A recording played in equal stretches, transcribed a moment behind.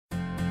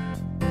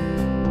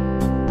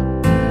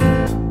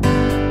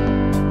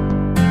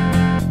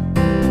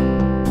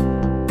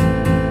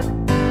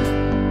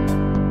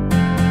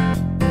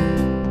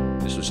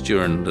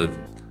during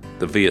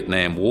the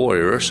Vietnam War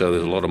era, so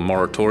there's a lot of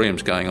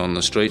moratoriums going on in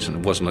the streets, and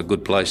it wasn't a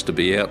good place to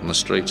be out in the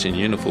streets in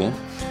uniform.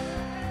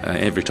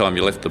 Every time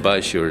you left the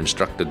base, you were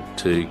instructed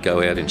to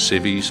go out in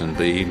civvies and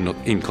be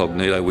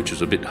incognito, which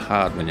was a bit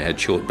hard when you had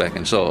short back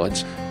and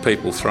sides.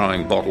 People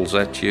throwing bottles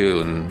at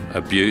you and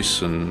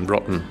abuse and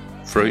rotten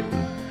fruit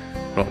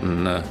and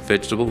rotten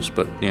vegetables,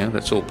 but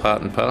that's all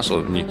part and parcel.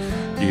 And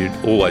you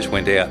always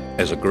went out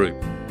as a group.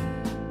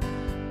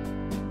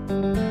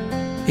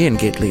 Ian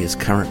Getley is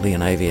currently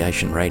an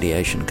aviation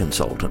radiation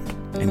consultant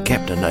and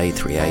captained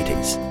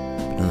A380s.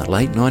 But in the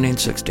late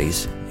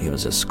 1960s, he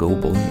was a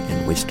schoolboy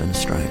in Western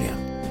Australia.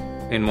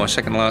 In my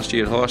second last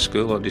year at high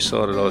school, I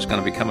decided I was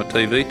going to become a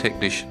TV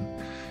technician,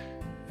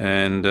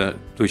 and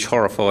which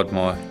horrified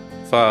my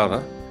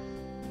father.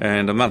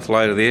 And a month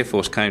later, the Air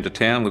Force came to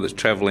town with its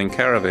travelling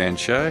caravan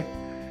show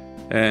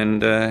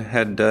and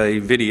had a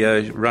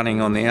video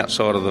running on the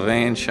outside of the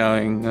van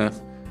showing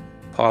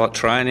pilot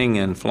training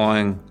and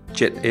flying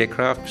jet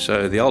aircraft.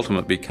 So the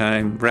ultimate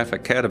became RAF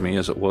Academy,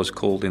 as it was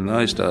called in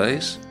those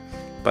days,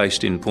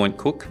 based in Point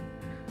Cook.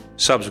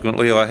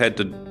 Subsequently, I had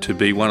to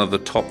be one of the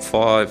top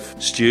 5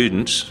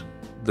 students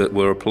that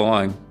were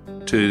applying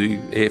to the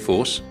Air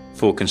Force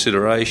for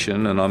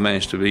consideration, and I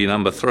managed to be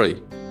number 3.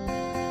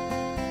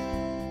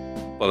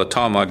 By the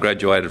time I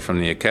graduated from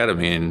the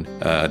academy in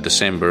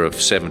December of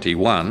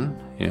 71,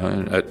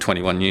 at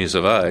 21 years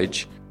of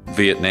age,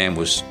 Vietnam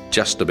was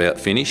just about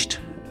finished.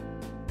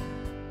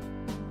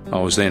 I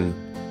was then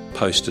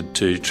posted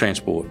to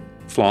transport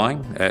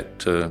flying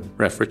at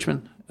RAF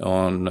Richmond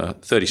on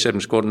 37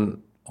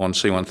 Squadron on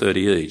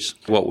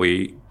C-130Es. What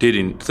we did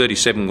in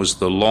 37 was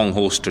the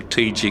long-haul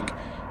strategic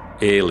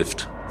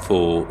airlift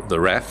for the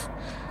RAF.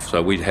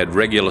 So we had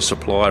regular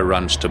supply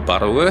runs to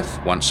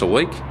Butterworth once a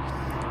week.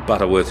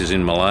 Butterworth is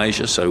in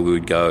Malaysia, so we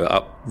would go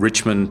up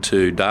Richmond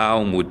to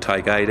Darwin, would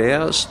take 8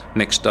 hours.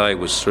 Next day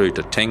was through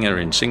to Tenga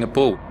in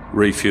Singapore,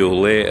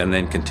 refuel there, and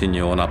then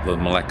continue on up the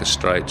Malacca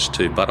Straits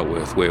to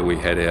Butterworth, where we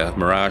had our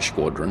Mirage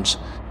squadrons.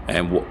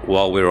 And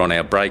while we were on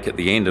our break at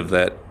the end of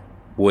that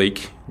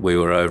week, we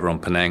were over on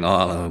Penang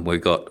Island, and we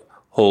got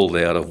hauled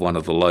out of one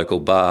of the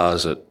local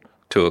bars at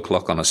 2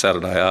 o'clock on a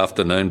Saturday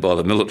afternoon by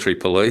the military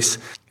police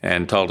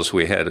and told us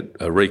we had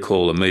a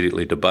recall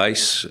immediately to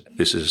base.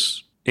 This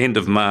is end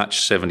of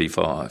March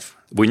 75.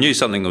 We knew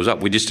something was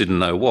up, we just didn't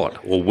know what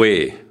or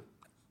where.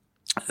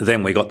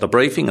 Then we got the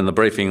briefing, and the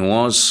briefing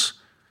was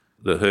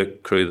the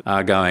Herc crew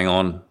are going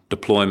on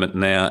deployment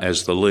now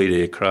as the lead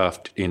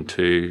aircraft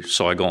into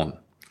Saigon.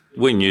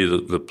 We knew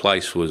that the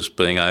place was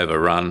being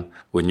overrun.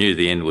 We knew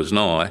the end was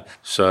nigh.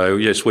 So,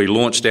 yes, we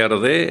launched out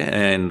of there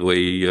and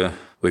we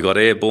got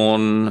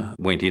airborne,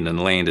 went in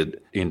and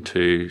landed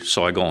into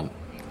Saigon.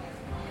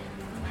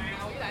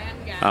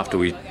 After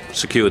we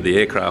secured the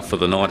aircraft for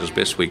the night as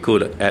best we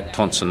could at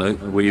Ton Son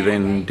Nhut, we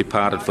then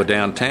departed for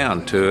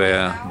downtown to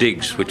our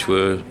digs, which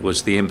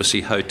was the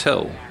Embassy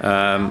Hotel.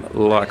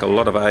 Like a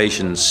lot of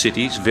Asian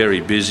cities,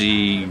 very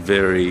busy,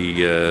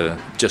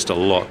 just a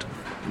lot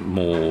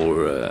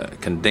more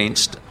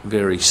condensed,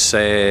 very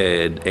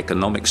sad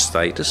economic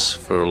status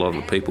for a lot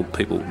of the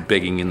people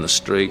begging in the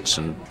streets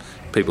and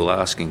people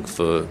asking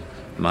for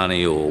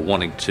money or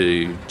wanting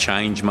to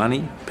change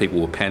money. People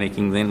were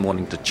panicking then,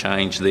 wanting to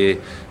change their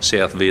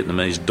South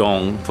Vietnamese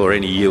dong for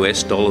any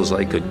US dollars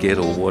they could get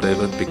or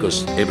whatever,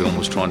 because everyone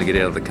was trying to get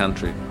out of the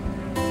country.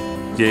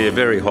 Yeah,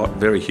 very hot,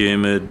 very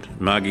humid,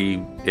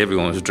 muggy.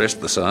 Everyone was dressed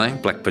the same,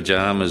 black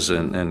pyjamas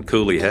and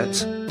coolie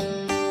hats.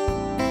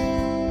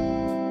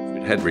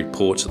 We had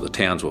reports that the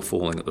towns were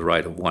falling at the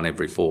rate of 1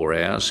 every 4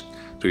 hours.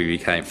 We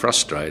became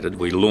frustrated.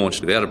 We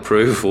launched without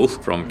approval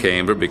from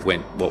Canberra. We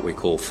went what we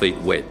call feet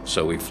wet.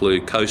 So we flew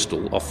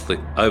coastal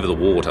over the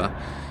water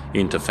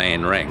into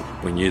Phan Rang.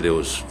 We knew there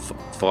was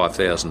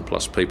 5,000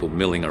 plus people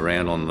milling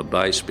around on the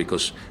base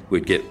because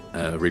we'd get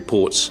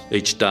reports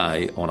each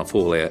day on a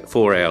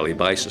 4-hourly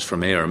basis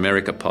from Air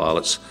America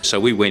pilots. So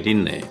we went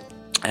in there,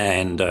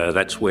 and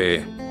that's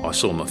where I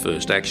saw my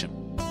first action.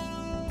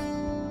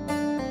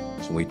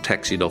 So we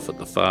taxied off at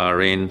the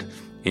far end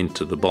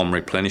into the bomb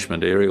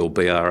replenishment area, or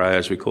BRA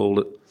as we called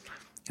it.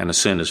 And as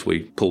soon as we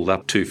pulled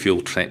up, 2 fuel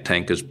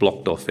tankers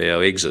blocked off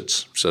our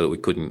exits so that we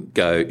couldn't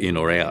go in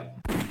or out.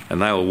 And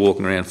they were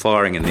walking around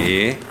firing in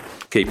the air,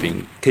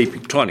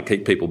 trying to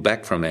keep people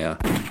back from our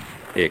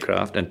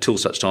aircraft until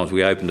such times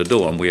we opened the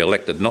door. And we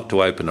elected not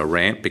to open a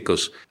ramp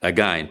because,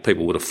 again,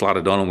 people would have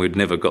flooded on and we'd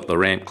never got the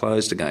ramp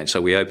closed again. So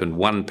we opened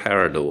one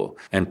paradoor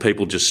and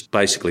people just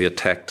basically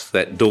attacked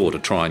that door to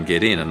try and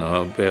get in, and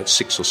about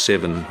 6 or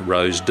 7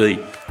 rows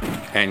deep.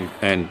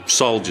 And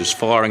soldiers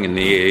firing in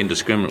the air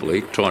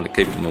indiscriminately, trying to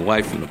keep them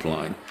away from the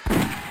plane.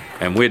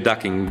 And we're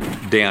ducking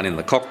down in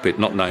the cockpit,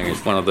 not knowing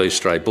if one of these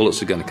stray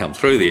bullets are going to come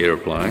through the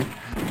aeroplane.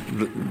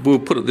 We'll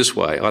put it this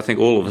way, I think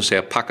all of us,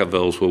 our pucker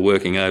valves were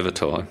working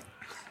overtime.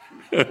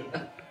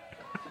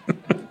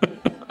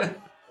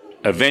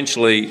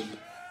 Eventually,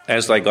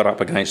 as they got up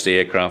against the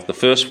aircraft, the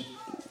first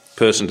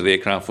person to the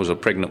aircraft was a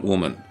pregnant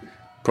woman.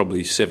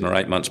 probably 7 or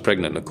 8 months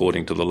pregnant,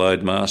 according to the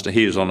loadmaster.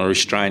 He was on a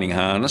restraining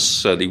harness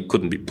so that he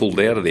couldn't be pulled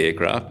out of the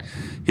aircraft.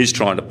 He's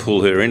trying to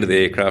pull her into the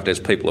aircraft as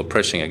people are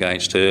pressing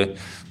against her.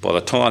 By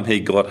the time he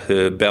got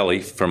her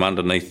belly from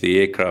underneath the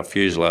aircraft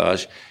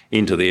fuselage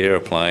into the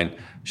aeroplane,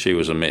 she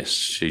was a mess.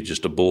 She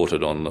just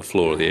aborted on the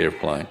floor of the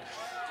airplane.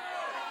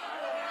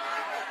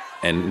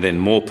 And then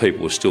more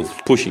people were still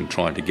pushing,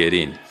 trying to get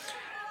in.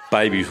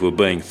 Babies were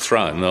being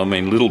thrown. I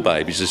mean, little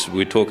babies,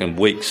 we're talking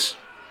weeks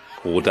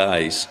or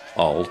days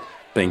old,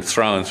 being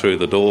thrown through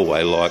the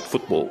doorway like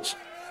footballs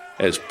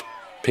as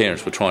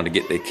parents were trying to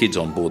get their kids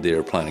on board the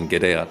aeroplane and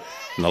get out.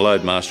 And the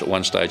loadmaster at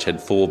one stage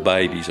had 4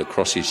 babies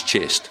across his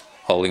chest,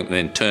 holding them,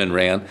 and then turn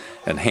round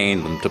and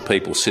hand them to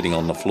people sitting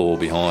on the floor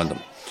behind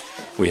them.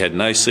 We had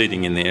no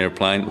seating in the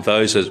aeroplane.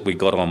 Those as we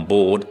got on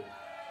board,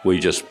 we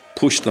just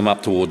pushed them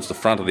up towards the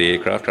front of the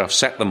aircraft,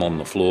 sat them on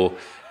the floor,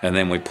 and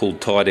then we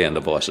pulled tie-down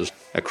devices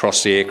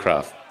across the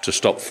aircraft to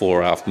stop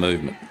fore-aft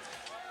movement.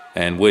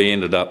 And we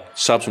ended up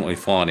subsequently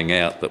finding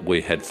out that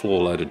we had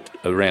floor-loaded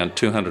around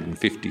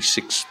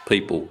 256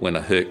 people when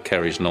a Herc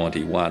carries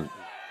 91.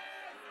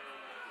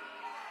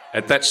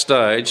 At that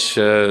stage,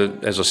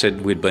 as I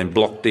said, we'd been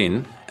blocked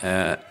in,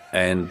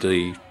 and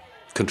the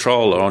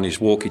controller on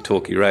his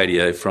walkie-talkie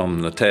radio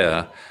from the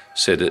tower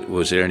said,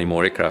 was there any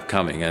more aircraft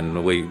coming?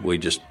 And we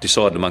just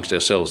decided amongst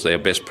ourselves that our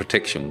best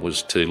protection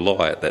was to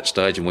lie at that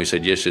stage, and we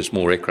said, yes, there's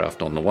more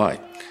aircraft on the way.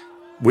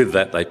 With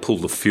that, they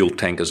pulled the fuel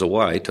tankers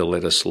away to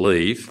let us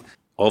leave.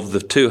 Of the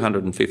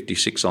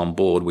 256 on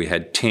board, we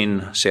had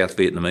 10 South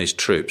Vietnamese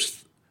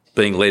troops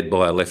being led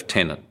by a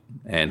lieutenant.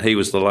 And he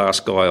was the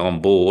last guy on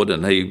board,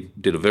 and he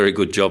did a very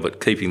good job at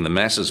keeping the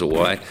masses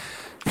away,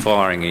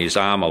 firing his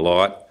armour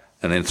light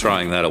and then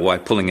throwing that away,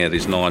 pulling out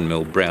his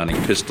 9mm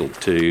Browning pistol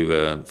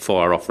to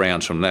fire off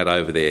rounds from that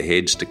over their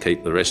heads to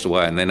keep the rest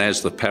away. And then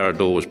as the power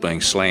door was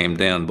being slammed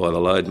down by the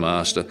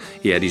loadmaster,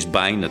 he had his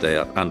bayonet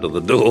out under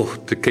the door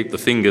to keep the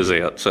fingers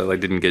out so they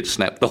didn't get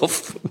snapped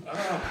off.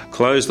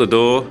 Close the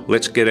door,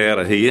 let's get out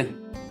of here.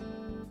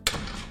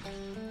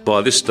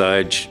 By this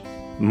stage,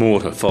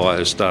 mortar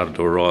fires started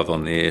to arrive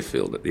on the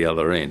airfield at the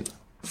other end,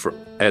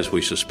 as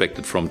we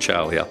suspected, from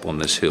Charlie up on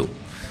this hill.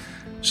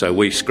 So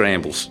we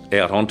scrambled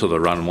out onto the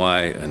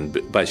runway and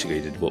basically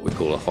did what we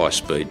call a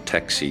high-speed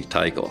taxi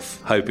takeoff,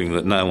 hoping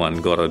that no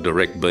one got a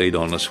direct bead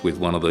on us with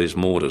one of these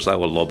mortars. They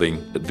were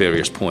lobbing at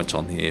various points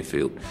on the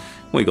airfield.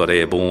 We got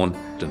airborne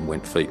and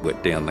went feet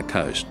wet down the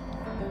coast.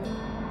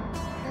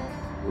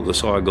 The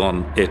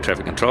Saigon air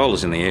traffic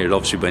controllers in the air had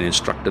obviously been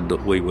instructed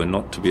that we were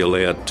not to be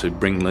allowed to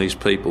bring these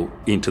people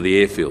into the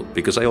airfield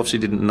because they obviously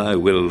didn't know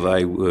whether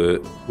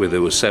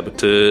there were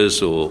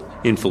saboteurs or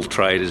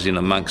infiltrators in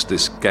amongst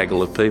this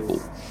gaggle of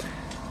people.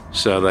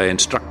 So they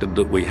instructed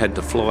that we had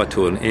to fly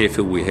to an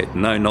airfield we had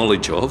no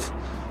knowledge of,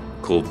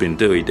 called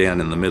Bindui, down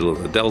in the middle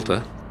of the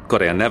Delta.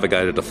 Got our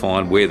navigator to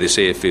find where this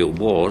airfield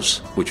was,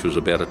 which was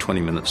about a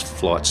 20 minutes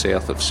flight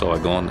south of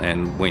Saigon,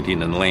 and went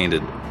in and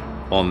landed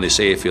on this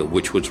airfield,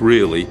 which was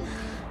really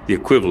the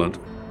equivalent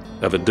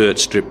of a dirt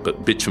strip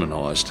but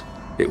bitumenised.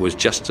 It was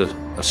just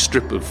a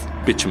strip of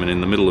bitumen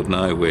in the middle of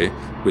nowhere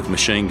with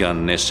machine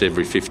gun nests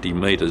every 50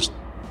 metres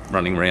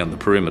running around the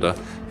perimeter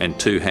and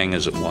 2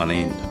 hangars at one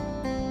end.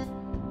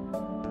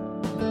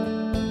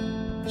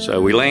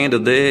 So we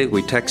landed there,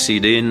 we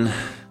taxied in.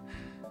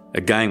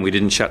 Again, we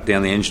didn't shut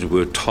down the engines, we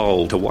were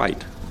told to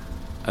wait.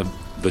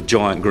 The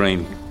giant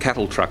green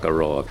cattle truck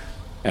arrived.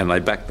 And they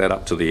backed that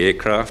up to the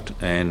aircraft,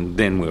 and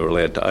then we were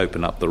allowed to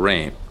open up the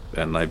ramp.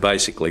 And they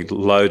basically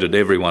loaded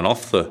everyone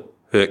off the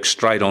Herc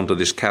straight onto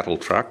this cattle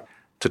truck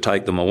to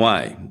take them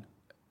away.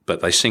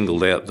 But they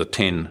singled out the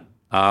 10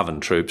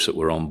 ARVN troops that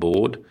were on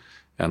board,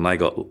 and they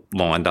got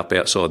lined up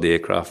outside the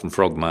aircraft and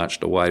frog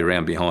marched away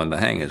around behind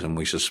the hangars, and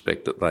we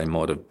suspect that they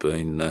might have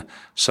been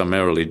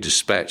summarily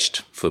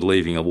dispatched for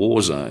leaving a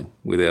war zone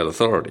without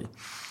authority.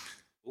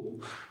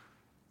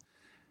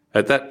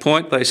 At that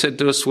point, they said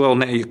to us, well,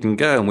 now you can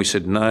go. And we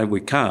said, no,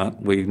 we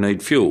can't. We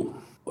need fuel.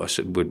 I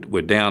said,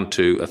 we're down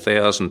to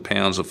 1,000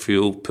 pounds of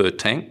fuel per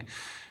tank.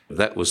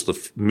 That was the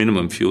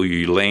minimum fuel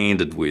you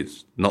landed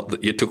with, not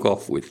that you took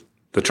off with.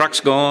 The truck's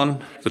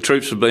gone. The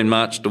troops have been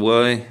marched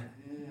away.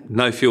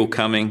 No fuel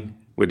coming.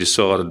 We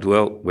decided,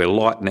 well, we're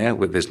light now.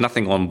 There's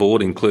nothing on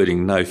board,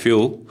 including no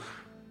fuel.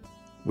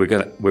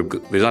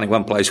 There's only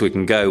one place we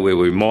can go where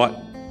we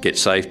might get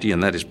safety,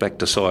 and that is back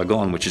to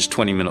Saigon, which is a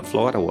 20-minute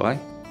flight away.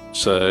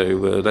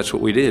 So that's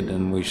what we did,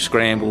 and we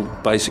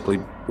scrambled basically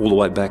all the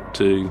way back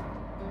to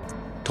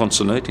Ton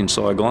Son in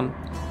Saigon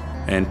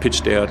and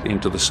pitched out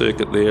into the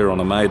circuit there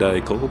on a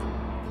Mayday call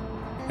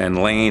and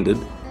landed.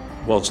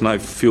 Whilst no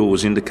fuel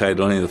was indicated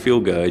on any of the fuel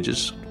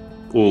gauges,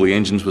 all the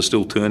engines were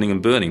still turning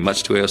and burning,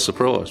 much to our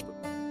surprise.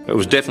 It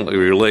was definitely a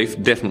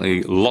relief,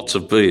 definitely lots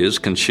of beers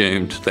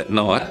consumed that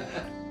night.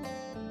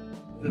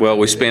 Well,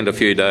 we spent a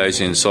few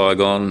days in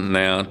Saigon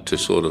now to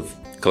sort of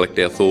collect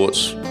our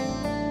thoughts.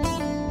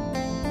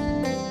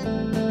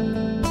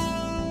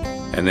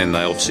 And then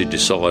they obviously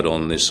decide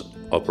on this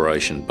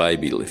Operation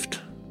Baby Lift.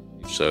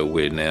 So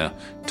we're now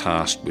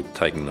tasked with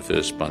taking the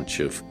first bunch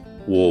of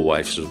war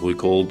waifs, as we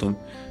called them,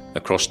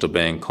 across to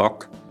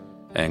Bangkok,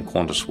 and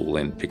Qantas will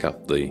then pick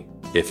up the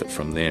effort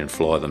from there and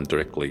fly them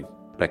directly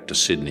back to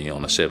Sydney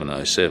on a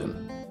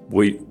 707.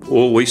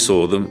 All we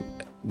saw them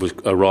was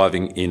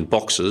arriving in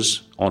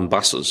boxes on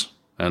buses,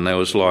 and there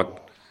was like,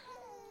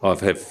 I've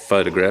had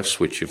photographs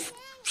which you've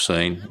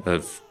seen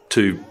of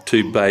two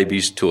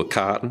babies to a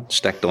carton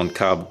stacked on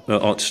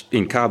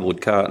in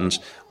cardboard cartons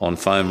on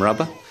foam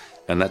rubber,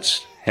 and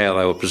that's how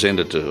they were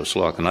presented to us,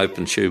 like an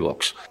open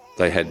shoebox.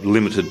 They had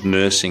limited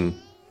nursing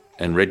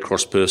and Red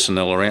Cross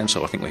personnel around,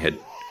 so I think we had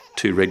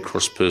 2 Red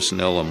Cross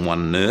personnel and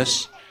 1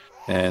 nurse,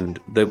 and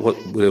there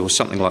was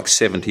something like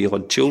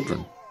 70-odd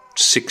children.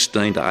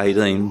 16 to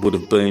 18 would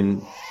have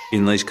been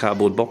in these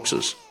cardboard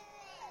boxes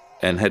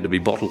and had to be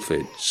bottle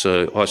fed.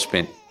 So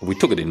we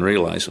took it in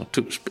relays. I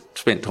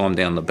spent time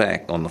down the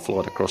back on the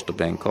flight across to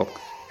Bangkok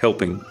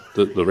helping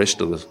the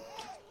rest of the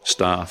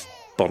staff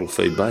bottle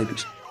feed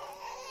babies.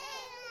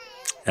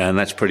 And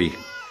that's pretty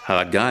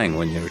hard going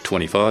when you're a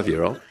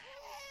 25-year-old.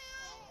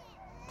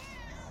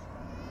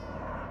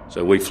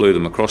 So we flew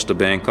them across to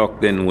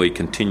Bangkok, then we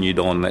continued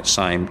on that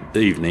same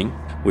evening.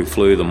 We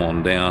flew the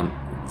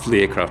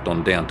aircraft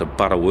on down to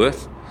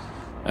Butterworth,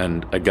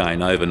 and again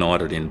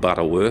overnighted in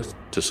Butterworth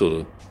to sort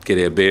of get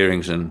our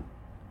bearings and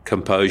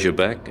composure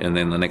back, and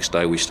then the next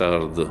day we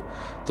started the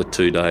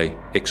 2-day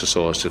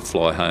exercise to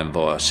fly home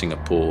via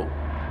Singapore,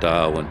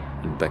 Darwin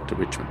and back to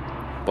Richmond.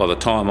 By the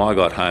time I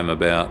got home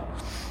about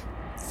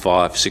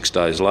 5-6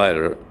 days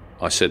later,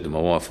 I said to my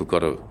wife, we've got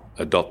to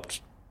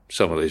adopt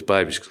some of these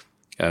babies.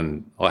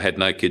 And I had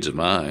no kids of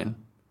my own,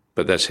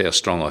 but that's how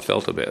strong I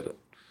felt about it.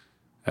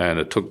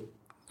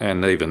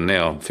 And even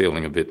now I'm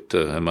feeling a bit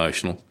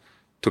emotional.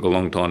 Took a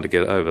long time to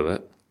get over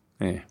that.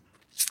 Yeah.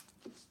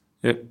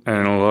 Yep. And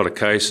in a lot of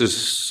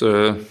cases,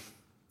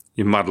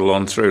 you muddle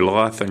on through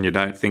life and you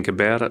don't think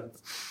about it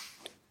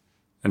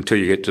until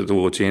you get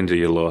towards the end of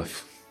your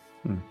life.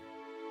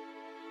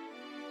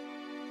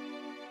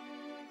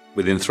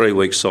 Within 3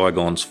 weeks,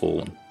 Saigon's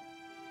fallen.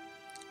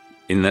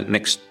 In that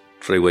next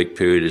 3-week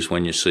period is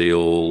when you see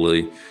all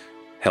the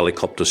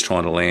helicopters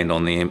trying to land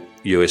on the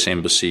US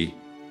Embassy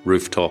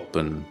rooftop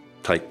and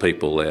take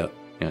people out.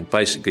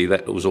 Basically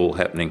that was all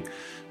happening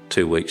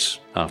 2 weeks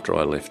after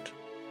I left.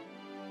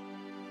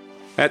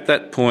 At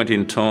that point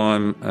in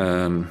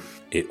time,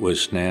 it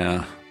was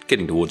now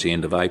getting towards the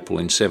end of April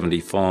in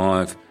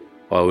 75.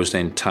 I was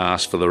then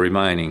tasked for the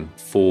remaining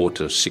 4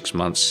 to 6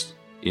 months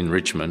in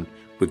Richmond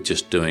with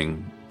just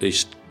doing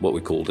what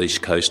we called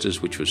East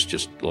Coasters, which was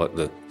just like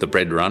the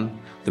bread run,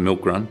 the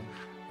milk run.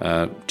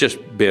 Just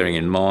bearing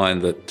in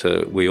mind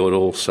that we had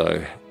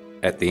also,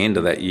 at the end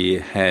of that year,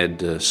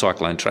 had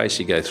Cyclone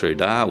Tracy go through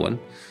Darwin,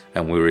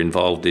 and we were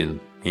involved in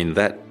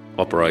that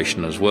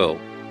operation as well.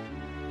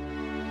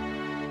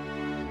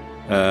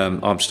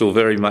 I'm still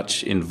very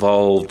much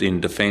involved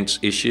in defence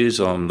issues.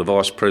 I'm the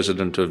Vice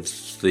President of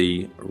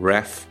the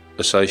RAF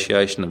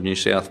Association of New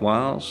South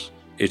Wales.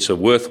 It's a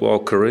worthwhile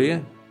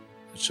career.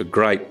 It's a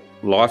great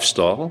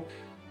lifestyle,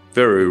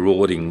 very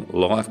rewarding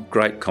life,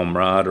 great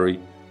camaraderie,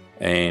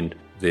 and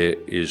there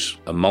is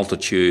a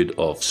multitude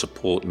of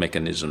support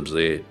mechanisms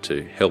there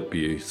to help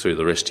you through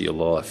the rest of your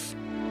life.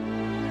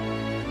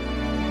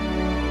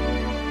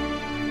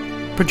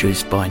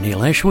 Produced by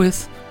Neil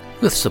Ashworth,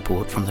 with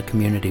support from the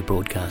Community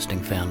Broadcasting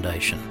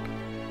Foundation.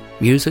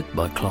 Music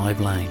by Clive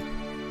Lane.